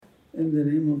In the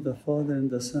name of the Father, and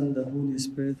the Son, and the Holy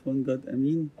Spirit, one God,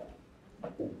 Amen.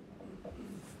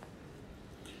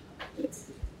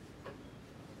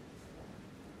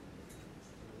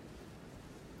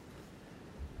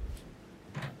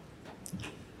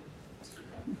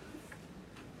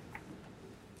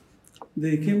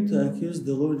 They came to accuse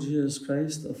the Lord Jesus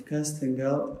Christ of casting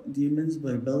out demons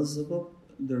by Beelzebub,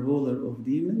 the ruler of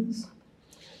demons.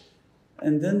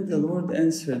 And then the Lord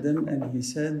answered them and he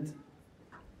said,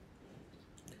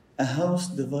 "A house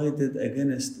divided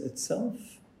against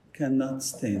itself cannot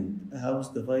stand." A house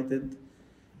divided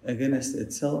against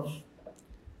itself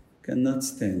cannot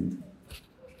stand.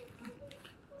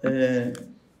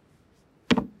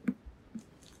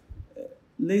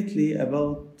 Lately,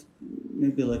 about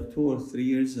maybe like 2 or 3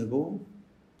 years ago,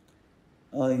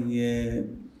 I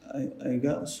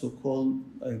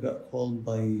got called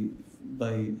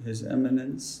by His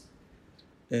Eminence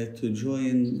to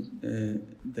join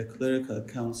the clerical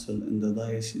council in the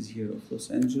diocese here of Los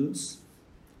Angeles.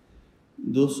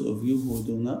 Those of you who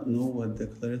do not know what the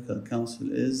clerical council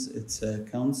is, it's a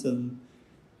council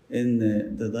in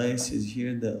the diocese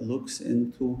here that looks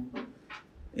into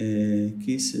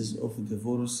cases of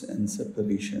divorce and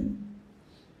separation.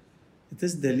 It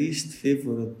is the least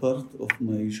favorite part of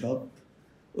my job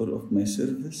or of my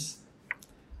service,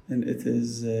 and it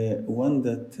is one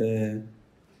that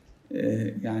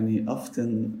often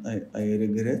I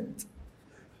regret,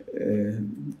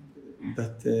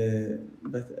 but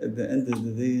at the end of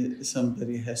the day,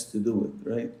 somebody has to do it,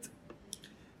 right?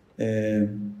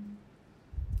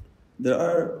 There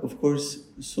are, of course,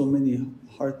 so many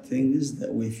hard things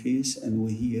that we face and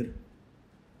we hear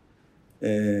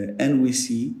and we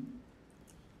see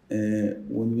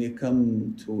when we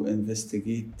come to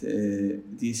investigate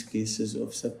these cases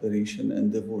of separation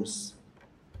and divorce.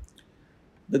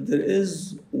 But there is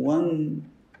one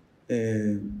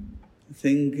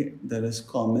thing that is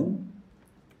common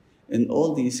in all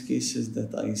these cases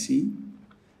that I see,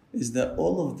 is that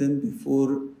all of them,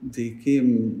 before they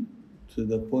came to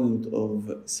the point of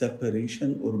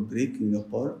separation or breaking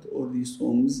apart, all these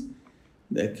homes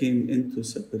that came into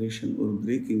separation or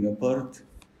breaking apart,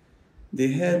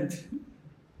 they had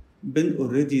been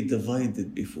already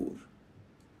divided before.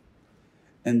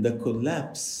 And the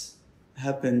collapse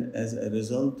happened as a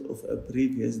result of a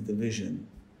previous division.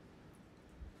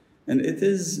 And it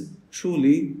is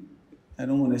truly, I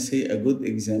don't want to say a good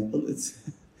example,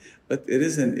 but it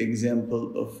is an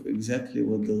example of exactly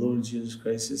what the Lord Jesus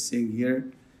Christ is saying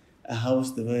here: a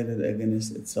house divided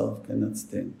against itself cannot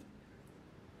stand.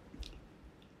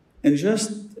 And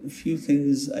just a few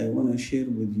things I want to share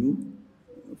with you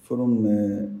from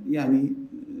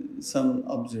some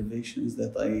observations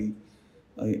that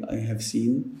I have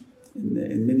seen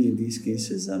in many of these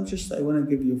cases. I want to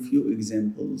give you a few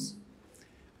examples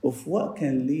of what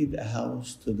can lead a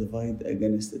house to divide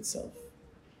against itself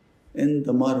in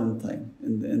the modern time,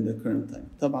 in the current time.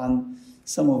 طبعا,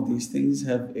 some of these things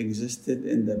have existed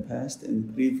in the past in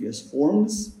previous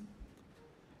forms,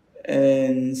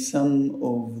 and some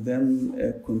of them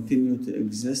continue to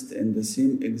exist in the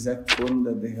same exact form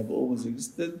that they have always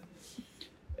existed.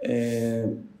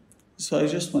 So I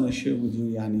just want to share with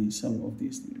you some of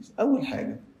these things. أول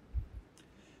حاجة,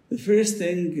 the first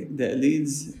thing that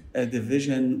leads a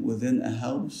division within a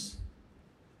house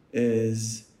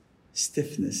is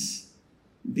stiffness,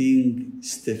 being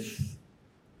stiff.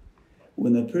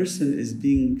 When a person is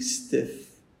being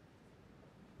stiff,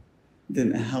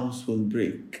 then a house will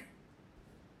break.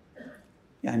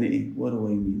 What do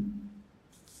I mean?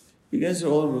 You guys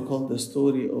all recall the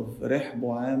story of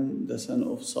Rehoboam, the son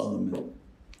of Solomon.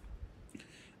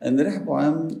 And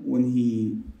Rehoboam, when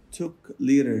he took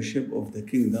leadership of the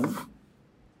kingdom,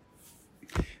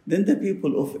 then the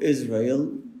people of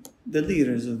Israel, the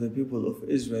leaders of the people of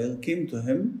Israel, came to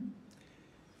him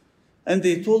and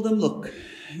they told him, "Look,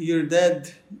 your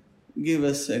dad gave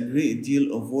us a great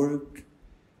deal of work,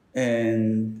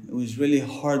 and it was really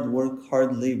hard work,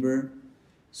 hard labor.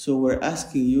 So we're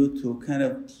asking you to kind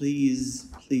of please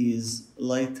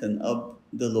lighten up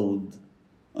the load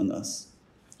on us."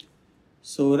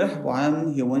 So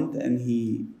Rehoboam, he went and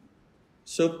he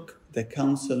took the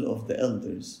counsel of the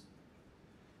elders.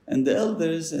 And the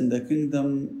elders in the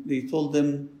kingdom, they told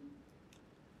him,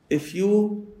 if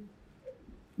you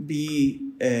be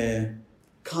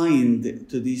kind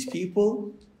to these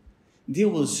people, they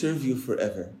will serve you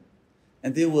forever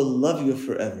and they will love you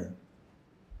forever.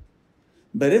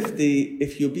 But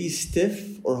if you be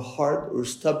stiff or hard or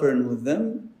stubborn with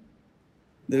them,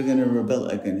 they're going to rebel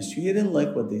against you. He didn't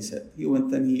like what they said. He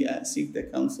went and he sought the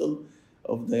counsel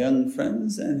of the young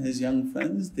friends, and his young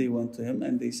friends, they went to him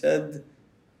and they said,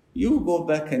 You go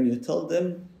back and you tell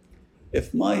them,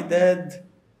 if my dad,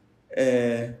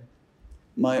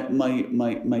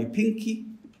 my pinky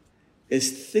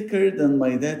is thicker than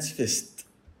my dad's fist.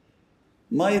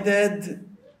 My dad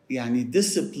يعني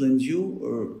disciplined you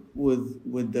or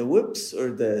with the whips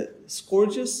or the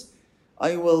scourges.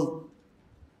 I will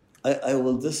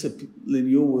discipline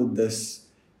you with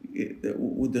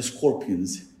the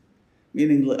scorpions,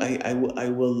 meaning I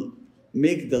will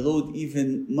make the load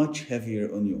even much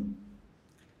heavier on you.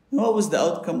 And what was the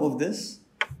outcome of this?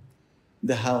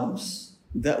 The house,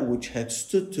 that which had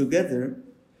stood together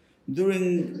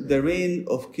during the reign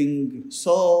of King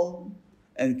Saul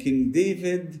and King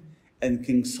David and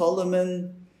King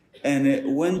Solomon, and it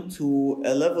went to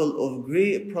a level of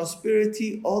great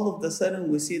prosperity, all of a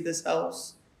sudden we see this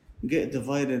house get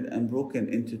divided and broken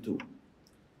into two.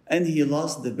 And he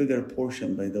lost the bigger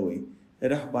portion, by the way.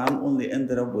 Rehoboam only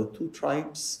ended up with 2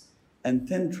 tribes, and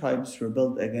 10 tribes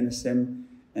rebelled against him,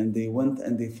 and they went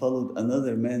and they followed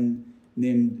another man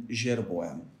named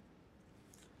Jeroboam.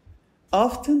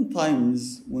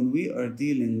 Oftentimes, when we are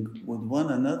dealing with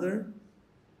one another,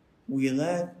 we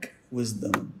lack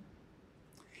wisdom.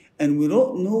 And we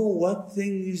don't know what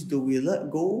things do we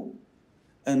let go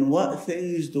and what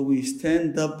things do we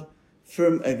stand up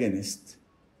firm against.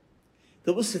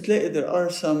 تبص تلاقي there are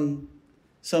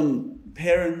some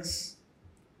parents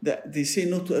that they say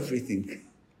no to everything.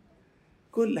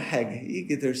 كل حاجة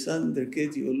يجي their son, their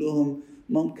kid يقول لهم,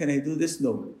 Mom, can I do this?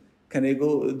 No. Can I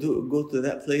go to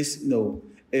that place? No.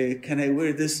 Can I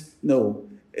wear this? No.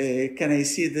 Can I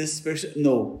see this person?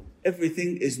 No.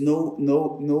 Everything is no,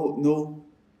 no, no, no.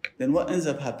 Then what ends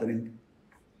up happening?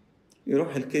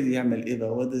 يروح الكid يعمل إيه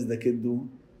بقى? What does the kid do?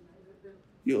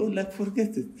 يقول لك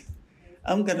forget it.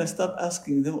 I'm going to stop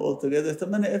asking them altogether.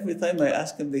 طب أنا every time I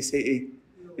ask them they say إيه?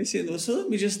 They say no. So let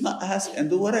me just not ask and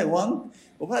do what I want.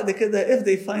 وبعد كده if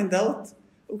they find out,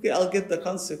 okay, I'll get the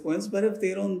consequence. But if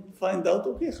they don't find out,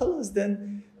 okay, خلاص,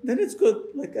 then it's good.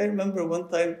 Like I remember one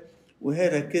time we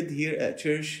had a kid here at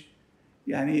church.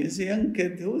 يعني he's a young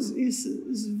kid. He's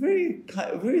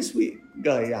very sweet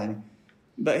guy. يعني.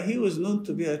 But he was known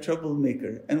to be a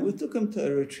troublemaker. And we took him to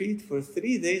a retreat for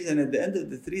 3 days. And at the end of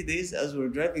the 3 days, as we were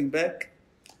driving back,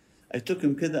 I took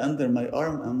him كده under my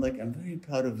arm. I'm like, I'm very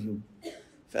proud of you.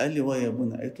 فقال لي, why يا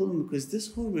أبونا? I told him, because this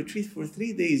whole retreat for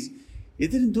 3 days, you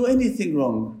didn't do anything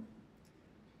wrong.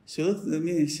 So he looked at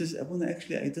me and he says, Abuna,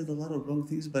 actually, I did a lot of wrong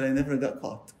things, but I never got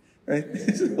caught. Right?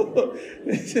 So,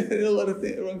 I did a lot of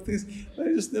wrong things, but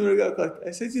I just never got caught.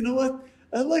 I said, you know what?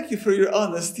 I like you for your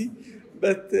honesty,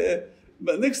 but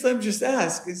next time just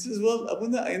ask. He says, well,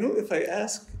 Abuna, I know if I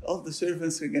ask, all the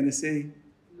servants are going to say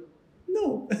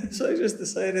no. So I just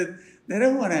decided that I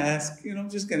don't want to ask. I'm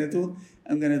just going to do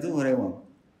what I want.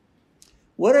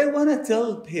 What I want to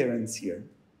tell parents here,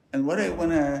 and what I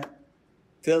want to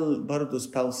tell برضه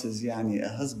spouses, يعني a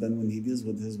husband when he deals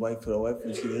with his wife, or a wife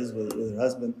when she deals with her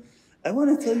husband, I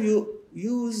want to tell you,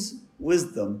 use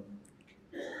wisdom.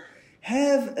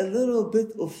 Have a little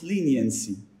bit of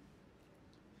leniency.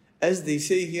 As they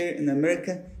say here in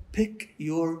America, pick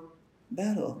your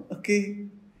battle, okay?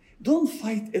 Don't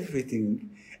fight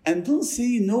everything. And don't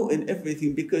say no in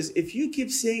everything, because if you keep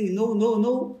saying no, no,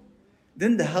 no,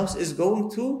 then the house is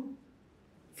going to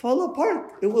fall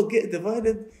apart. It will get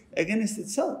divided against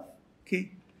itself.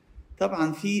 Okay?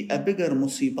 طبعا في a bigger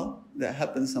مصيبة that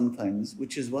happens sometimes,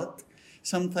 which is what?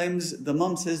 Sometimes the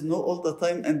mom says no all the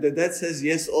time and the dad says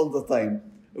yes all the time.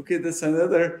 Okay, that's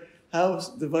another house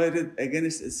divided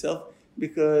against itself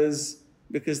because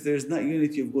there's not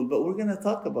unity of goal. But we're going to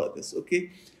talk about this,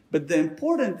 okay? But the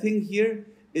important thing here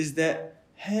is that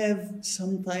have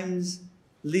sometimes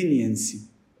leniency,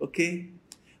 okay?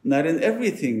 Not in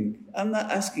everything. I'm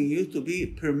not asking you to be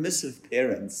permissive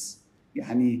parents.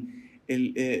 يعني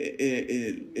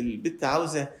البنت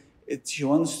عاوزة, she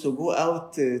wants to go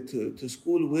out to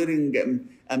school wearing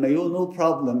a maillot, no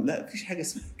problem. لا, مفيش حاجة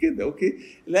اسمها كده, okay?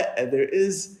 لا,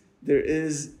 there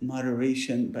is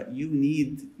moderation, but you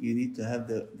need to have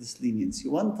this leniency.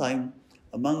 One time,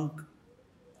 a monk,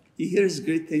 he hears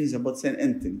great things about Saint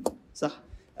Antony, صح?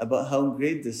 About how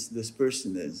great this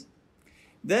person is.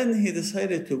 Then he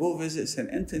decided to go visit Saint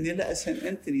Antony. لقى Saint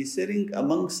Antony sitting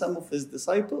among some of his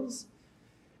disciples,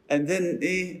 and then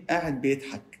قاعد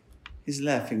بيضحك. He's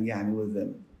laughing يعني with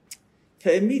them.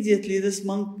 Immediately this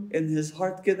monk in his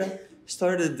heart كده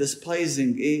started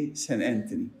despising Saint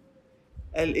Antony.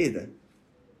 قال ايه ده؟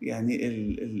 يعني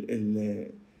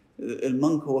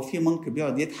المونك, هو في monk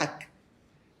بيقعد يضحك؟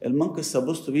 المونك is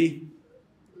supposed to be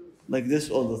like this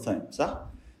all the time, صح؟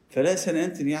 فلا Saint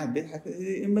Antony قاعد بيضحك.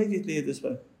 Immediately he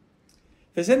despised.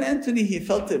 For St. Anthony, he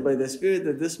felt it by the Spirit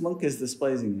that this monk is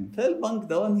despising him. فالمونك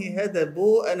ده one, he had a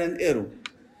bow and an arrow.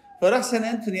 فراح St.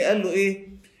 Anthony قال له إيه؟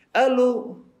 قال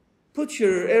له put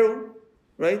your arrow,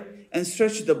 right, and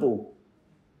stretch the bow.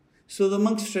 So the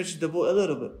monk stretched the bow a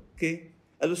little bit, okay?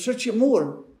 قال له stretch it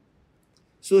more.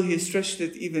 So he stretched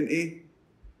it even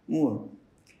more.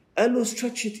 قال له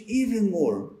stretch it even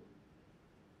more.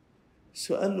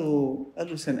 So قال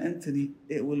له St. Anthony,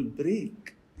 it will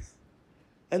break.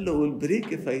 قال له it will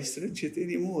break if I stretch it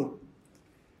anymore.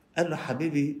 قال له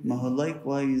حبيبي, ما هو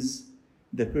likewise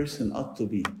the person ought to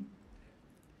be.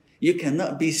 You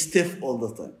cannot be stiff all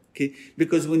the time, okay?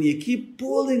 Because when you keep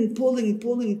pulling,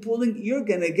 you're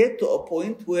going to get to a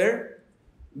point where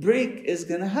break is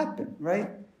going to happen,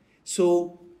 right?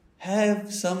 So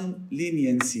have some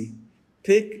leniency.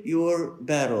 Pick your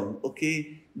battle,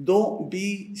 okay? Don't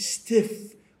be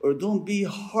stiff or don't be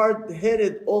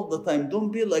hard-headed all the time.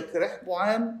 Don't be like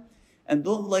Rehoboam, and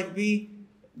don't like be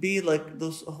like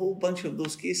those, a whole bunch of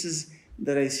those cases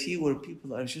that I see where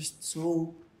people are just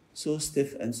so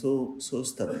stiff and so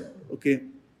stubborn, okay?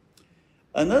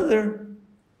 Another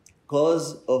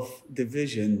cause of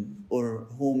division or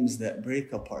homes that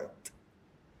break apart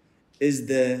is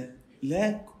the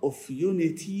lack of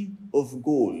unity of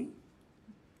goal.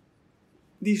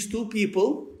 These two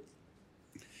people,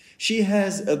 she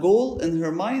has a goal in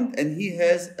her mind and he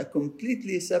has a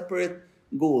completely separate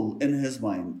goal in his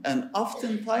mind. And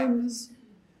oftentimes,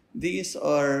 these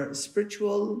are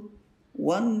spiritual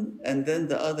one, and then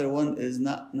the other one is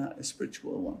not a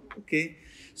spiritual one, okay?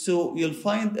 So you'll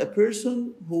find a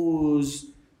person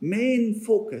whose main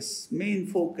focus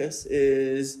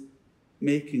is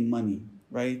making money,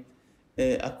 right?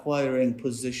 Acquiring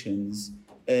positions,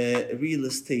 real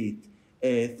estate,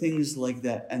 things like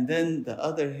that. And then the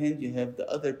other hand, you have the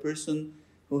other person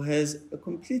who has a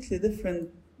completely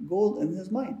different goal in his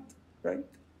mind, right?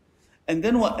 And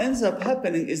then what ends up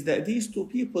happening is that these two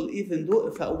people, even though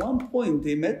if at one point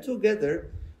they met together,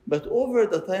 but over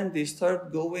the time they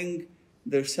start going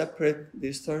their separate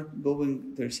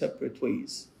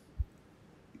ways.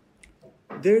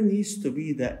 There needs to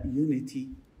be that unity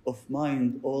of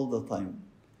mind all the time.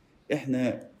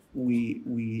 We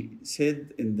say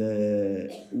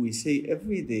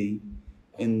every day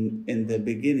in the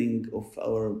beginning of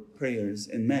our prayers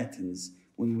in Matins,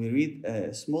 when we read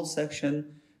a small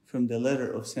section from the letter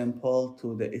of St. Paul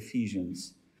to the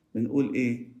Ephesians. بنقول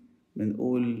إيه؟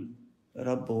 بنقول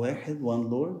رب واحد, one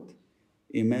Lord,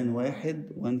 إيمان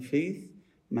واحد, one faith,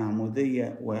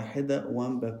 معمودية واحدة,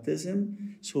 one baptism.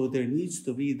 So there needs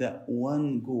to be that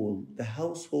one goal. The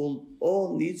household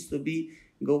all needs to be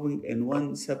going in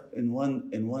one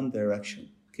direction.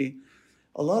 Okay,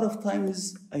 a lot of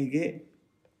times I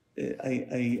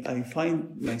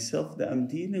find myself that I'm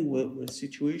dealing with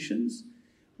situations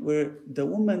where the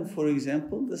woman, for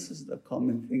example, this is the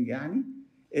common thing,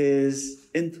 is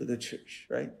into the church,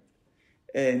 right?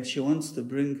 And she wants to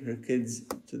bring her kids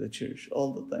to the church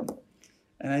all the time.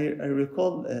 And I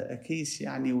recall a case,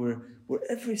 where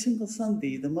every single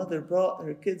Sunday the mother brought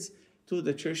her kids to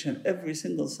the church, and every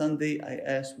single Sunday I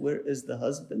asked, where is the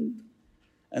husband?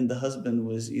 And the husband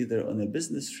was either on a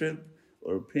business trip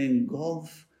or playing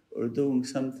golf or doing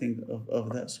something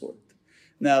of that sort.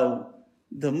 Now,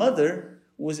 the mother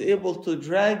was able to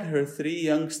drag her 3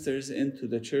 youngsters into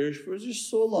the church for just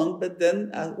so long, but then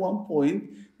at one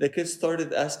point, the kids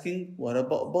started asking, what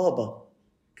about Baba?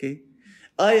 Okay,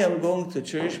 I am going to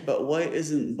church, but why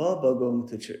isn't Baba going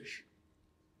to church?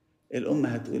 الأم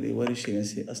هتقول إيه؟ ولا شيء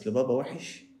نسي أصل بابا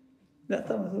وحش؟ لا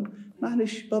طبعا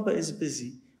معلش, Baba is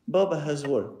busy. Baba has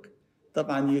work.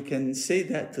 طبعا you can say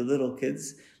that to little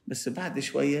kids, بس بعد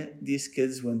شوية these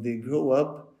kids when they grow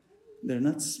up they're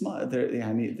not smart.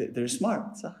 They're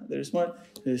smart. صح? They're smart.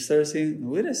 They start saying,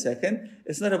 wait a second,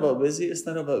 it's not about busy, it's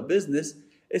not about business.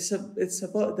 It's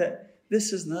about that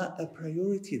this is not a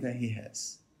priority that he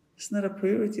has. It's not a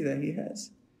priority that he has.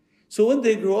 So when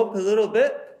they grow up a little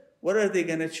bit, what are they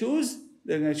going to choose?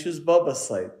 They're going to choose Baba's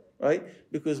side, right?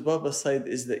 Because Baba's side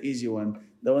is the easy one.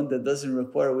 The one that doesn't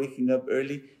require waking up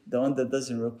early, the one that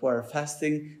doesn't require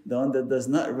fasting, the one that does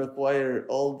not require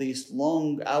all these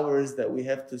long hours that we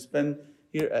have to spend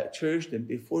here at church. Then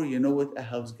before you know it, a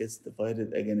house gets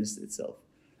divided against itself.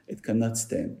 It cannot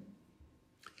stand.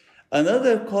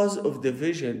 Another cause of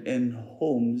division in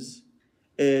homes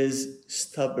is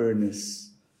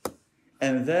stubbornness.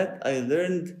 And that I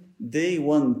learned day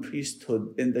one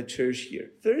priesthood in the church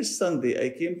here. First Sunday, I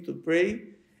came to pray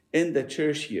in the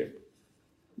church here.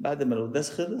 بعد ما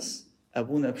القداس خلص,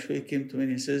 أبونا بشوي came to me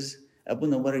and he says,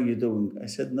 Abuna, what are you doing? I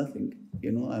said, nothing.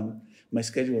 My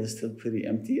schedule is still pretty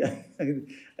empty.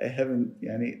 I haven't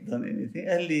done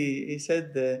anything. He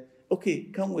said, okay,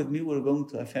 come with me. We're going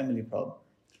to a family problem.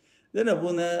 Then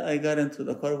Abuna, I got into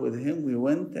the car with him. We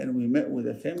went and we met with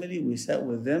a family. We sat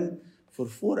with them for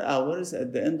 4 hours.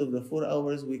 At the end of the 4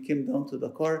 hours, we came down to the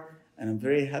car, and I'm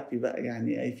very happy.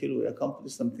 I feel we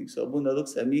accomplished something. So Abuna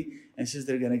looks at me and says,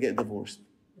 they're going to get divorced.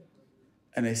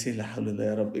 And I say, La hawla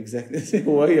ya Rabb, exactly. I say,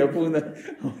 why Abuna?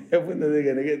 They're going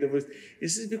to get divorced? He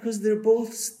says, because they're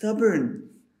both stubborn.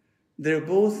 They're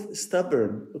both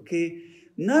stubborn, okay?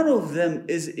 None of them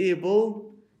is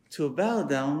able to bow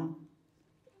down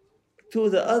to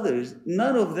the others.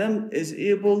 None of them is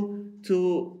able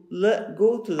to let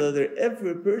go to the other.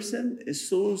 Every person is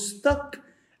so stuck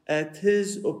at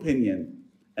his opinion.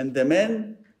 And the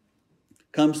man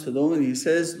comes to the woman, he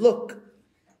says, look,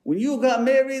 when you got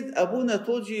married, Abuna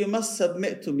told you must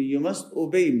submit to me, you must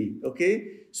obey me,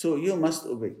 okay? So you must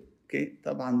obey, okay?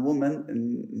 طبعا woman,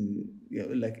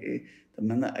 يقول لك إيه,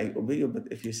 I obey you, but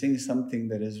if you're saying something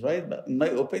that is right, but in my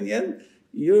opinion,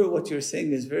 what you're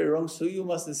saying is very wrong, so you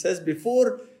must, it says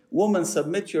before woman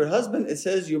submit to your husband, it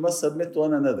says you must submit to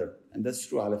one another. And that's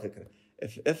true, على فكرة.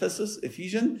 If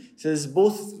Ephesians says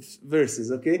both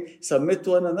verses, okay? Submit to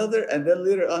one another, and then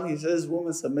later on he says,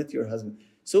 woman, submit to your husband.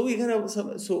 So we gotta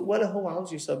submit. So ولا هو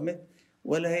عاوز يسubmit,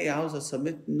 ولا هي عاوزة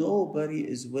submit. Nobody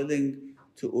is willing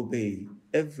to obey.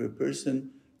 Every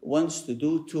person wants to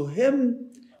do to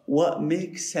him what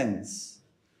makes sense.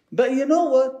 But you know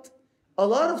what? A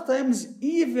lot of times,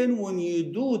 even when you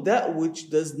do that which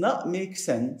does not make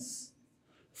sense,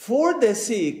 for the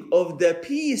sake of the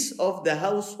peace of the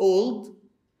household,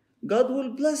 God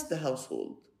will bless the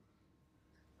household.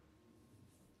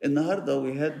 النهارده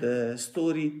we had the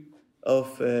story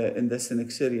of in the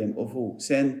Synaxarium of who?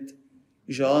 Saint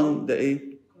John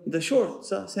the Short.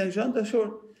 Saint John the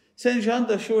Short. Saint John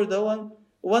the Short,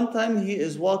 one time he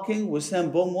is walking with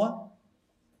Saint Benoit.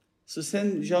 So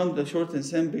Saint John the Short and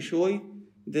Saint Bishoy,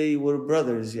 they were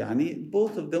brothers,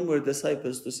 both of them were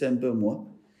disciples to Saint Benoit.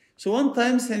 So one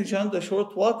time Saint John the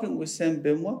Short walking with Saint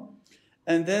Benoit,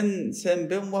 and then Saint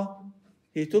Benoit,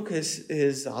 he took his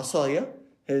asaya,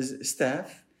 his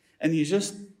staff, and he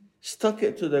just stuck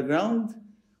it to the ground.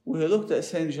 We looked at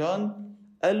Saint John,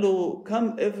 قال له,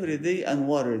 come every day and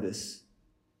water this.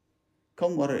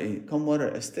 Come water Come water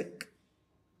a stick,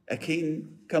 a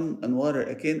cane, come and water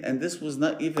a cane. And this was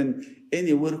not even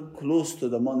anywhere close to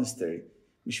the monastery.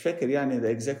 مش فاكر the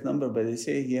exact number, but they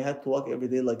say he had to walk every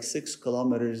day like 6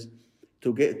 kilometers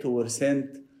to get to where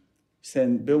Saint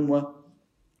Benoit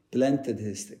planted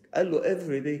his stick. قال له,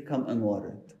 every day come and water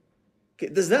it.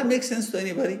 Okay, does that make sense to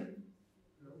anybody?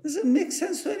 Doesn't make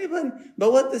sense to anybody.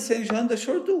 But what did Saint John the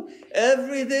Short do?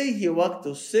 Every day he walked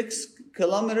to 6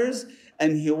 kilometers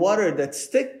and he watered that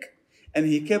stick, and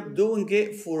he kept doing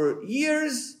it for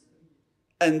years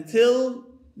until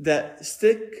that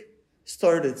stick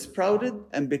started sprouted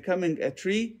and becoming a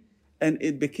tree, and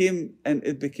it became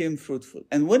fruitful.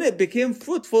 And when it became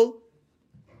fruitful,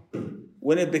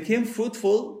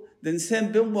 then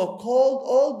Saint Benoit called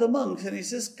all the monks and he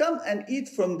says, come and eat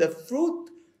from the fruit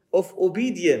of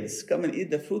obedience. Come and eat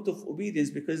the fruit of obedience,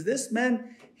 because this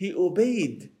man, he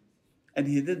obeyed and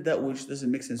he did that which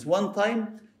doesn't make sense. One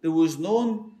time there was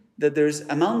known that there's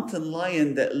a mountain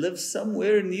lion that lives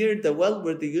somewhere near the well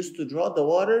where they used to draw the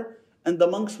water, and the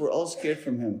monks were all scared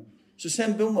from him. So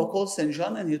Saint Benoit called Saint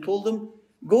John and he told him,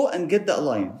 go and get that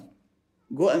lion.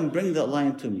 Go and bring that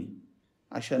lion to me.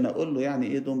 عشان أقول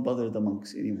له don't bother the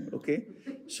monks anymore, okay?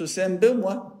 So Saint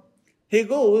Benoit, he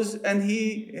goes and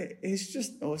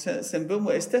Saint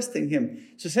Benoit is testing him.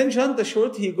 So Saint John the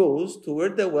Short, he goes to where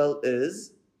the well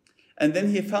is, and then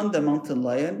he found the mountain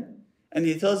lion, and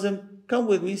he tells him, come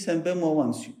with me, Saint Benoit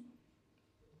wants you.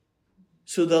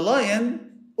 So the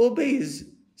lion obeys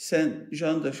Saint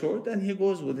John the Short, and he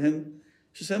goes with him.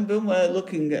 So Saint Benoit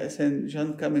looking at Saint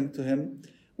John coming to him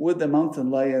with the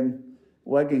mountain lion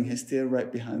wagging his tail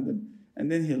right behind him.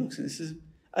 And then he looks and he says,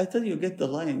 I tell you, get the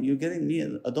lion, you're getting me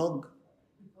a dog.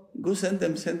 Go send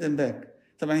them back.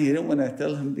 طبعا he didn't want to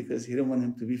tell him because he didn't want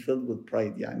him to be filled with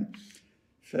pride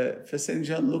For Saint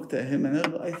John looked at him and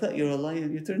said, I thought you're a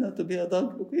lion, you turned out to be a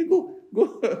dog. Okay, go.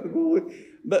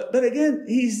 But again,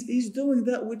 he's doing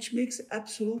that which makes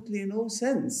absolutely no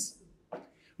sense.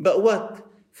 But what?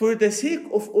 For the sake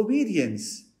of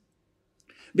obedience.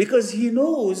 Because he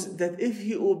knows that if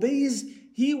he obeys,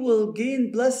 he will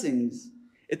gain blessings.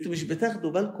 انتوا مش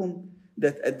بتاخدوا بالكم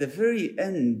that at the very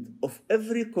end of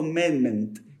every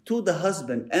commandment to the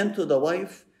husband and to the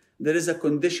wife, there is a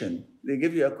condition. They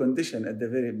give you a condition at the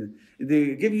very end.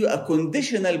 They give you a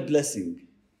conditional blessing.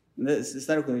 it's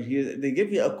not a condition. They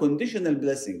give you a conditional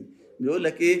blessing. بيقول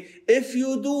لك إيه? If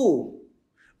you do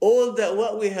all that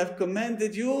what we have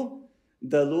commanded you,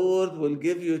 the Lord will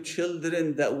give you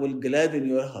children that will gladden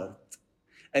your heart.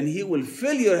 And He will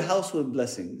fill your house with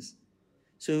blessings.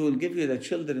 So He will give you the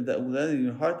children that will gladden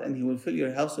your heart, and He will fill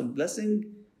your house with blessing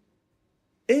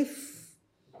if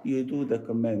you do the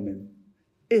commandment.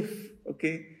 If,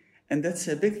 okay? And that's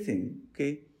a big thing,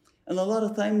 okay? And a lot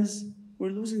of times we're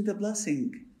losing the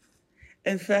blessing.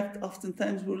 In fact,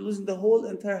 oftentimes we're losing the whole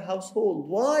entire household.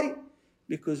 Why?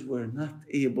 Because we're not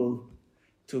able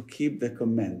to keep the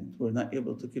commandment. We're not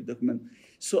able to keep the commandment.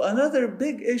 So another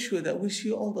big issue that we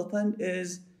see all the time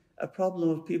is a problem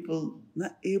of people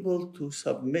not able to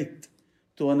submit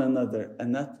to one another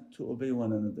and not to obey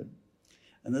one another.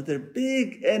 Another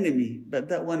big enemy, but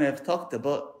that one I've talked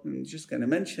about, I'm just going to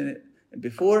mention it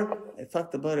before. I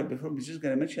talked about it before, but just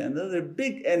going to mention another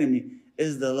big enemy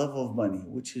is the love of money,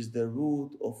 which is the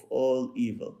root of all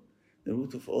evil. The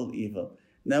root of all evil.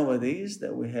 Nowadays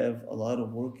that we have a lot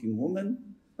of working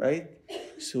women, right?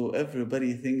 So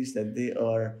everybody thinks that they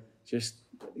are just,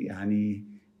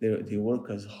 they work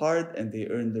as hard and they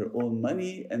earn their own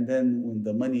money. And then when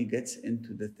the money gets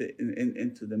into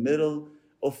the middle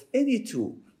of any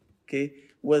two, okay,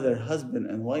 whether husband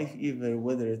and wife, either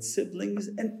whether it's siblings,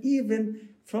 and even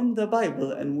from the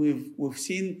Bible, and we've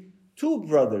seen two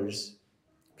brothers,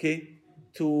 okay,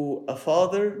 to a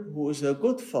father who is a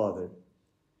good father,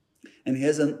 and he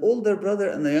has an older brother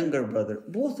and a younger brother.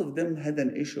 Both of them had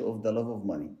an issue of the love of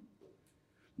money.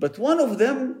 But one of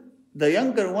them, the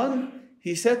younger one,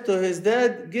 he said to his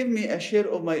dad, give me a share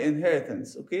of my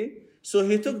inheritance, okay? So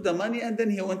he took the money and then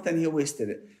he went and he wasted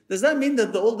it. Does that mean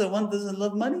that the older one doesn't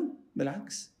love money?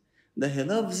 بالعكس. That he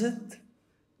loves it,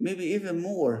 maybe even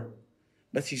more.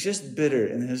 But he's just bitter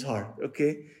in his heart,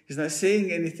 okay? He's not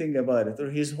saying anything about it,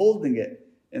 or he's holding it.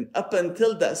 And up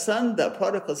until that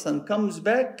prodigal son comes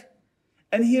back,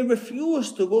 and he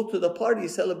refused to go to the party,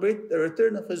 celebrate the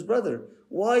return of his brother.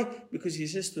 Why? Because he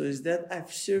says to his dad,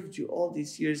 I've served you all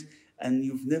these years, and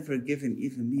you've never given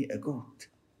even me a goat.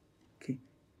 Okay?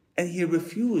 And he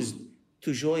refused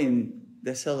to join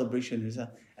the celebration. His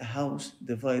a house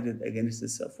divided against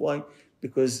itself. Why?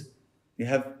 Because you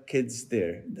have kids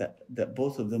there that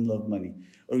both of them love money.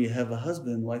 Or you have a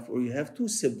husband and wife, or you have two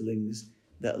siblings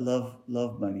that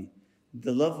love money.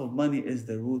 The love of money is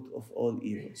the root of all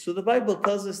evil. So the Bible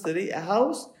tells us today, a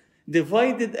house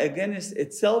divided against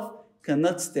itself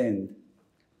cannot stand.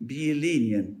 Be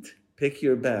lenient. Pick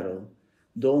your battle.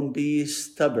 Don't be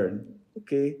stubborn.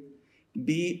 Okay?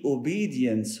 Be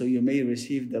obedient so you may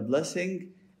receive the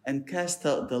blessing, and cast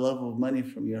out the love of money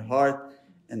from your heart.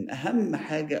 And أهم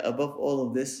حاجة above all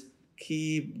of this,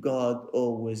 keep God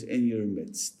always in your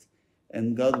midst.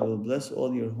 And God will bless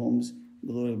all your homes.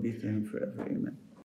 Glory be to Him forever. Amen.